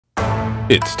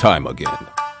It's time again.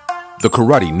 The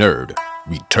Karate Nerd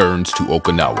returns to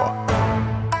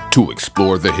Okinawa to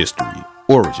explore the history,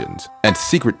 origins, and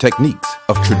secret techniques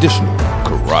of traditional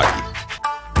karate.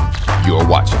 You're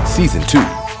watching Season 2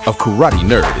 of Karate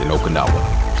Nerd in Okinawa,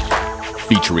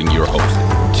 featuring your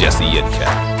host, Jesse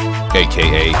Enkamp,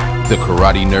 aka the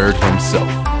Karate Nerd himself.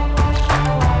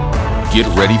 Get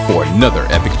ready for another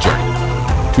epic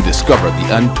journey to discover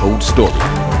the untold story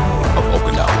of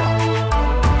Okinawa,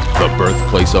 the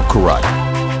birthplace of karate.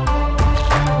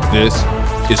 This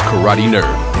is Karate Nerd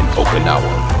in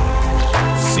Okinawa,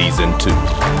 Season 2,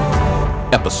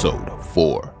 Episode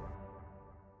 4.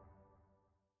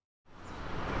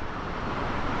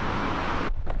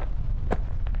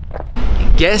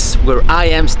 Guess where I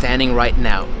am standing right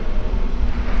now?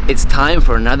 It's time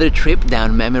for another trip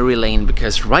down memory lane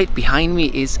because right behind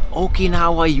me is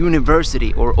Okinawa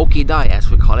University, or Okidai as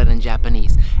we call it in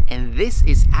Japanese. And this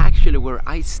is actually where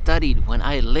I studied when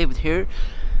I lived here.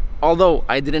 Although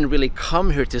I didn't really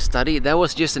come here to study, that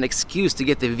was just an excuse to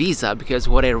get the visa, because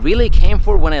what I really came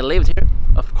for when I lived here,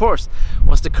 of course,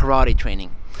 was the karate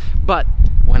training. But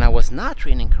when I was not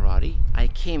training karate, I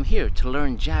came here to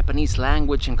learn Japanese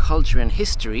language and culture and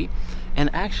history. And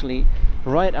actually,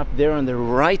 right up there on the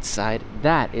right side,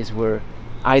 that is where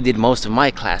I did most of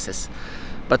my classes.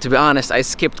 But to be honest, I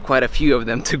skipped quite a few of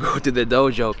them to go to the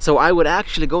dojo. So I would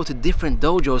actually go to different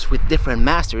dojos with different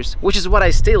masters, which is what I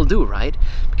still do, right?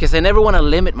 Because I never want to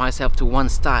limit myself to one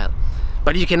style.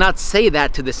 But you cannot say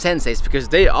that to the senseis, because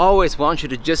they always want you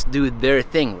to just do their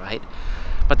thing, right?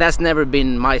 But that's never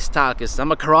been my style, because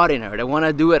I'm a karate nerd. I want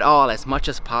to do it all as much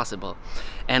as possible.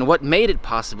 And what made it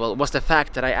possible was the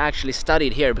fact that I actually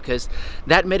studied here, because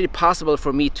that made it possible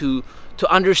for me to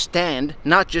understand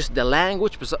not just the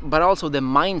language, but also the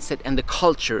mindset and the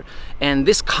culture. And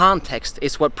this context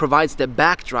is what provides the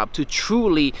backdrop to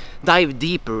truly dive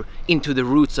deeper into the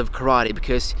roots of karate,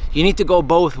 because you need to go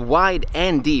both wide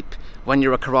and deep when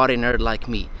you're a karate nerd like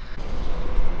me.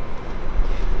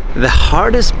 The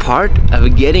hardest part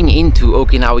of getting into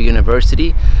Okinawa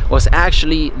University was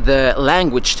actually the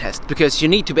language test, because you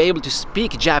need to be able to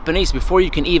speak Japanese before you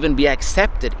can even be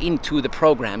accepted into the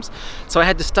programs. So I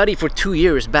had to study for 2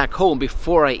 years back home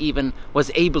before I even was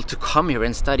able to come here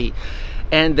and study.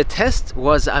 And the test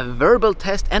was a verbal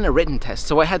test and a written test.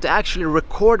 So I had to actually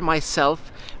record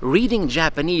myself reading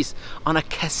Japanese on a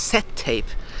cassette tape.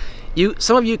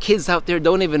 Some of you kids out there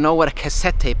don't even know what a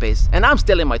cassette tape is. And I'm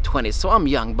still in my 20s, so I'm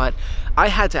young, but I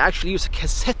had to actually use a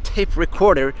cassette tape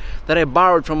recorder that I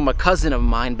borrowed from a cousin of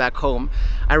mine back home.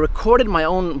 I recorded my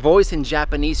own voice in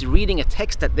Japanese reading a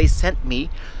text that they sent me,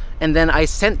 and then I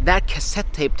sent that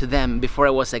cassette tape to them before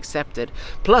I was accepted,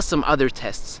 plus some other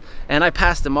tests. And I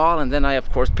passed them all, and then I of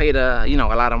course paid a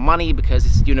lot of money, because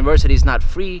this university is not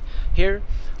free here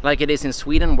like it is in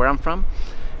Sweden, where I'm from.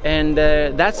 And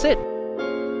that's it.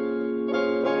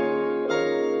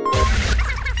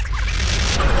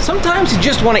 Sometimes you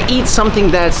just want to eat something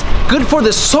that's good for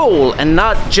the soul and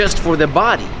not just for the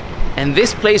body. And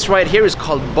this place right here is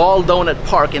called Ball Donut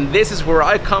Park, and this is where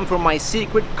I come for my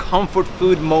secret comfort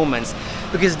food moments,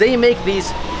 because they make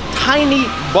these tiny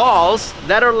balls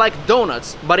that are like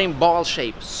donuts but in ball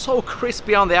shape. So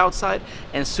crispy on the outside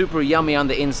and super yummy on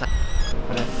the inside.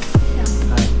 Are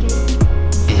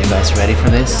you guys ready for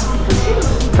this?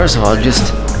 First of all,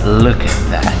 just look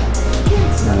at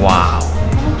that. Wow.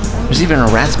 There's even a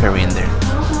raspberry in there.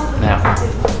 Now,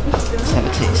 let's have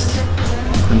a taste.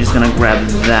 I'm just gonna grab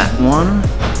that one.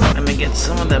 Let me get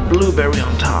some of that blueberry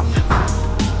on top.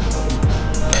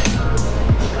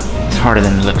 It's harder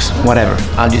than it looks. Whatever,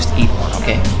 I'll just eat one,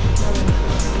 okay?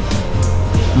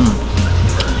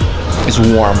 It's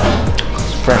warm.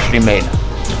 It's freshly made.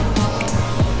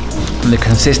 And the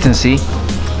consistency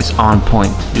is on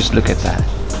point. Just look at that.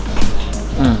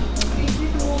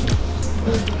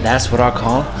 That's what I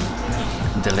call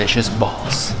delicious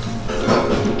balls.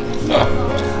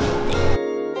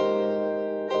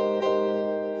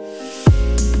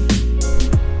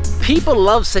 People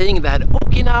love saying that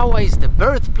Okinawa is the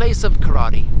birthplace of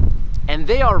karate, and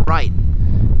they are right.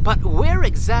 But where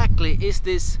exactly is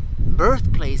this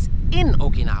birthplace in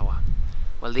Okinawa?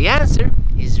 Well, the answer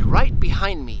is right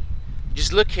behind me.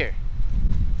 Just look here.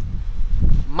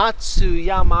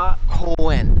 Matsuyama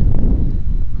Koen.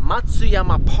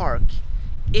 Matsuyama Park.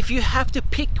 If you have to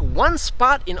pick one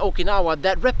spot in Okinawa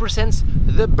that represents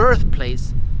the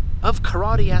birthplace of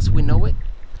karate as we know it,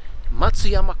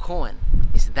 Matsuyama Koen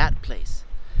is that place.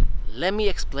 Let me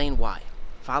explain why.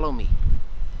 Follow me.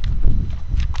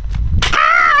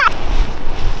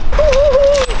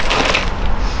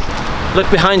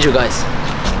 Look behind you guys.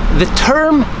 The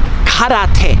term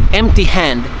karate, empty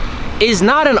hand, is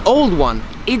not an old one,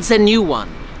 it's a new one.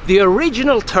 The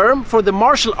original term for the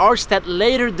martial arts that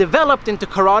later developed into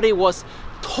karate was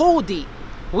Todi,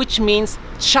 which means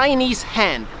Chinese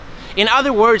hand. In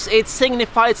other words, it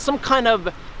signified some kind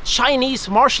of Chinese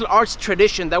martial arts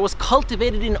tradition that was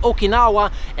cultivated in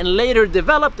Okinawa and later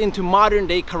developed into modern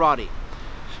day karate.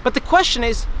 But the question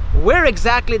is, where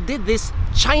exactly did this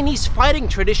Chinese fighting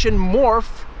tradition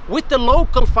morph with the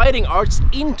local fighting arts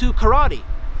into karate?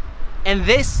 And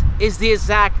this is the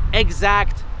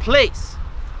exact place.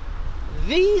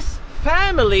 These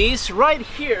families right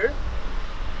here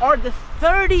are the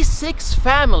 36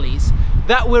 families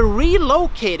that were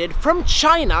relocated from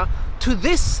China to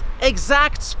this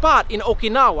exact spot in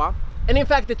Okinawa. And in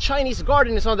fact, the Chinese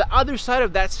garden is on the other side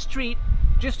of that street,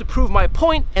 just to prove my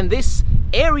point. And this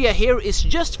area here is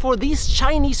just for these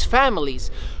Chinese families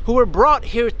who were brought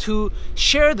here to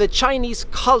share the Chinese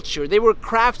culture. They were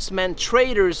craftsmen,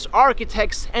 traders,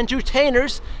 architects,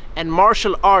 entertainers, and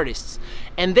martial artists.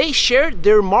 And they shared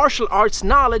their martial arts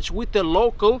knowledge with the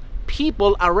local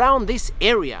people around this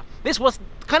area. This was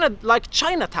kind of like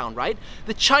Chinatown, right?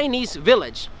 The Chinese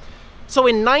village. So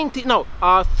in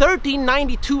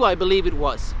 1392, I believe it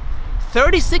was,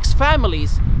 36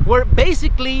 families were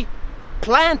basically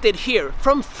planted here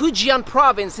from Fujian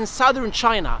province in southern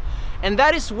China. And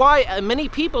that is why many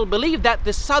people believe that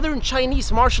the southern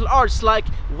Chinese martial arts like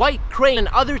White Crane and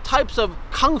other types of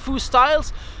Kung Fu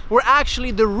styles were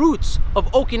actually the roots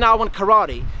of Okinawan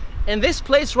karate. And this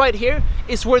place right here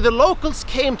is where the locals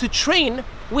came to train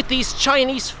with these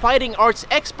Chinese fighting arts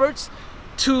experts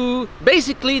to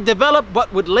basically develop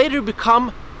what would later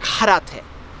become karate,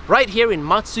 right here in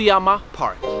Matsuyama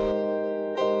Park.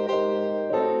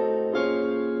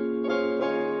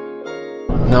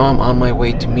 Now I'm on my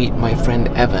way to meet my friend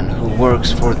Evan, who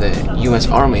works for the US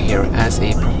Army here as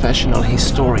a professional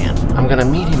historian. I'm gonna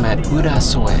meet him at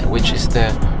Urasoe, which is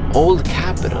the old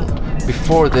capital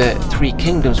before the three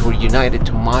kingdoms were united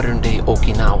to modern-day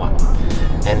Okinawa.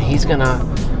 And he's gonna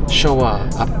show a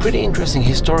pretty interesting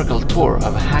historical tour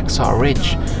of Hacksaw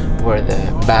Ridge, where the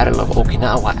Battle of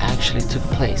Okinawa actually took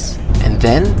place. And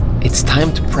then it's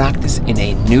time to practice in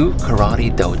a new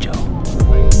karate dojo.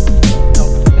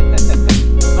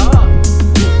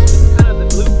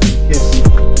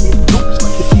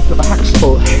 Do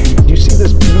you see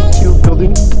this Ryukyu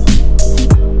building?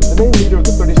 The main leader of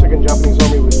the 32nd Japanese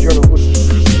Army was General Bush.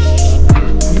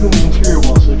 Even the interior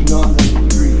walls are not 90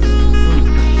 degrees.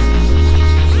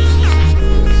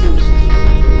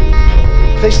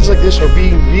 Places like this are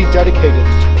being rededicated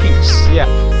to peace. Yeah.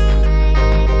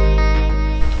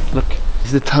 Look, this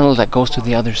is the tunnel that goes to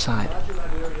the other side.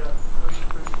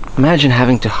 Imagine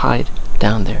having to hide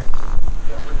down there.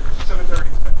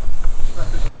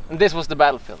 And this was the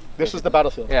battlefield. This was the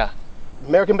battlefield. Yeah.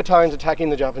 American battalions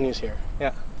attacking the Japanese here.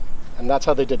 Yeah. And that's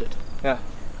how they did it. Yeah.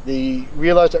 They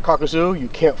realized at Kakuzu, you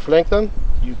can't flank them,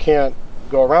 you can't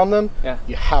go around them, yeah.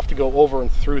 You have to go over and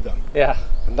through them. Yeah.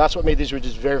 And that's what made these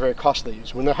ridges very, very costly.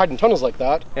 So when they're hiding tunnels like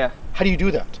that, yeah. How do you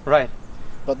do that? Right.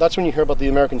 But that's when you hear about the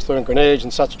Americans throwing grenades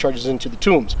and satchel charges into the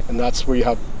tombs, and that's where you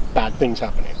have bad things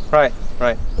happening. Right,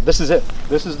 right. But this is it.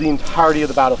 This is the entirety of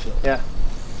the battlefield. Yeah.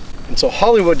 And so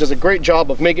Hollywood does a great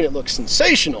job of making it look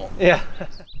sensational. Yeah.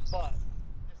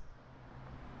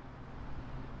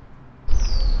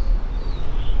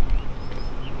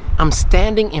 I'm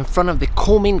standing in front of the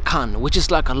Kominkan, which is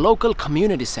like a local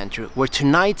community center where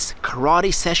tonight's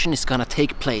karate session is gonna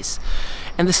take place.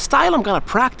 And the style I'm gonna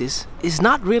practice is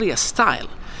not really a style.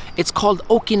 It's called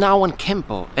Okinawan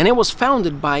Kempo, and it was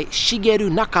founded by Shigeru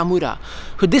Nakamura,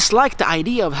 who disliked the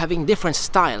idea of having different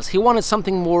styles. He wanted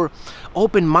something more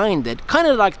open-minded, kind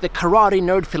of like the karate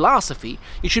nerd philosophy.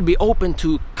 You should be open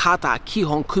to kata,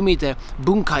 kihon, kumite,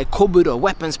 bunkai, koburo,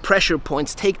 weapons, pressure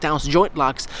points, takedowns, joint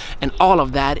locks, and all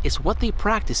of that is what they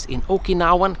practice in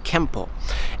Okinawan Kempo.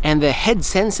 And the head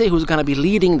sensei who's gonna be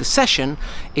leading the session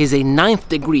is a 9th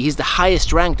degree. He's the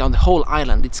highest ranked on the whole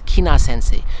island. It's Kina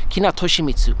sensei, Kina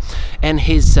Toshimitsu. And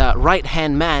his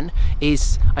right-hand man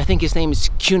is, I think his name is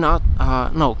Kyan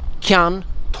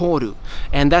Toru,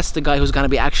 and that's the guy who's going to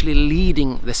be actually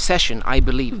leading the session, I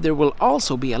believe. There will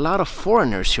also be a lot of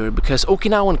foreigners here because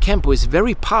Okinawan Kempo is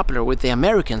very popular with the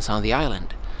Americans on the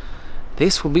island.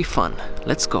 This will be fun.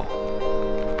 Let's go.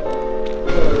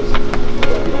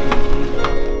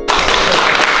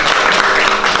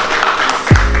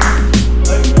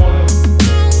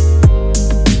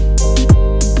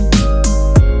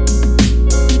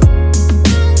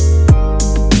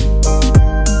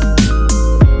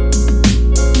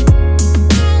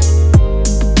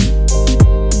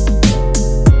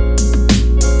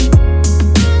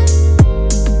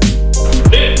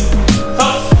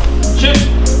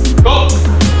 Go!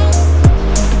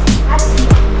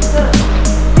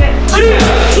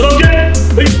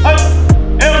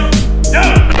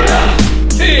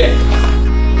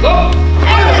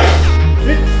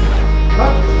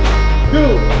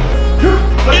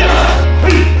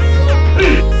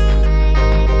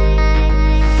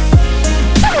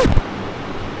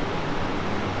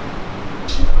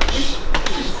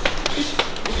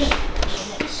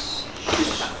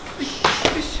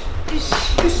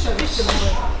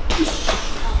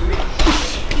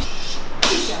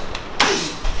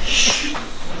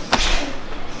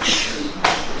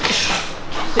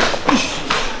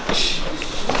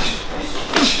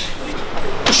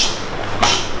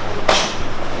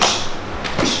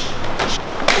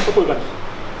 こういう感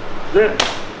じで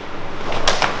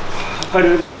入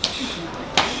る。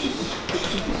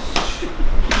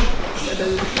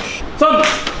3、4、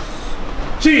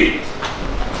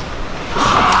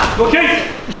OK、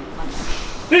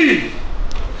2、3、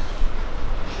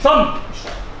4、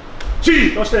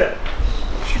押して、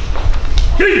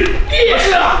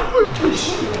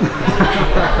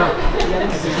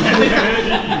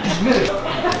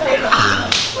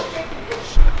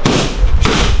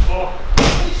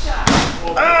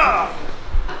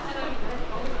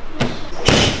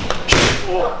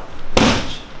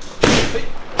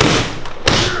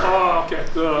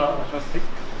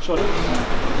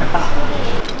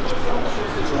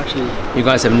You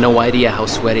guys have no idea how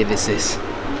sweaty this is.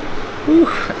 Whew.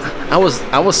 I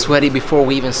was sweaty before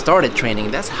we even started training.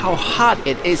 That's how hot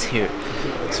it is here.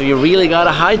 So you really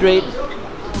gotta hydrate.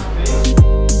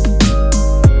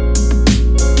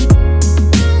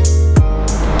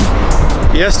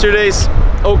 Yesterday's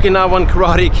Okinawan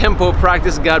karate Kempo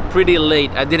practice got pretty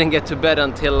late. I didn't get to bed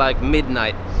until like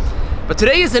midnight. But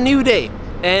today is a new day,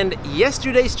 and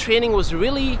yesterday's training was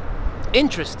really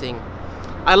interesting.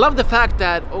 I love the fact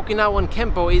that Okinawan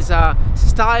Kempo is a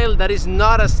style that is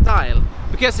not a style,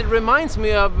 because it reminds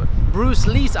me of Bruce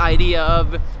Lee's idea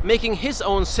of making his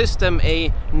own system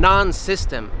a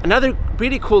non-system. Another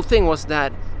pretty cool thing was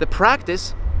that the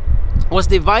practice was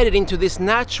divided into this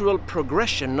natural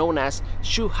progression known as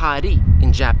shuhari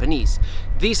in Japanese.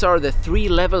 These are the 3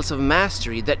 levels of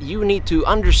mastery that you need to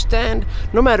understand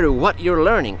no matter what you're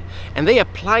learning. And they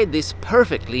applied this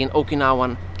perfectly in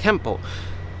Okinawan Kempo,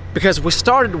 because we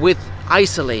started with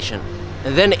isolation,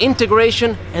 and then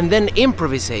integration, and then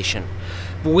improvisation.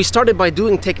 We started by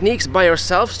doing techniques by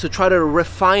ourselves to try to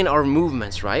refine our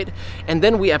movements, right? And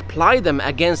then we applied them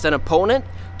against an opponent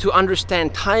to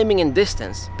understand timing and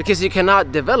distance, because you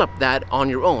cannot develop that on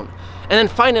your own. And then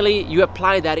finally, you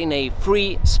apply that in a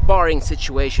free sparring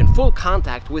situation, full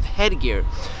contact with headgear,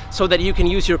 so that you can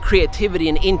use your creativity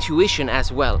and intuition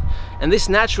as well. And this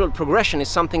natural progression is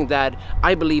something that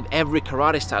I believe every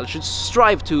karate style should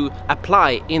strive to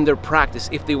apply in their practice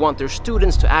if they want their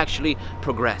students to actually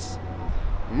progress.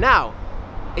 Now,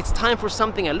 it's time for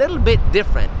something a little bit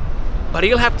different, but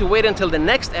you'll have to wait until the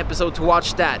next episode to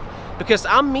watch that, because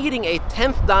I'm meeting a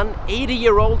 10th dan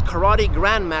 80-year-old karate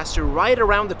grandmaster right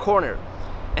around the corner,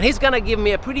 and he's gonna give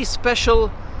me a pretty special,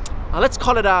 let's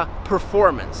call it a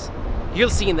performance. You'll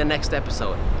see in the next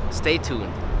episode. Stay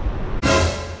tuned.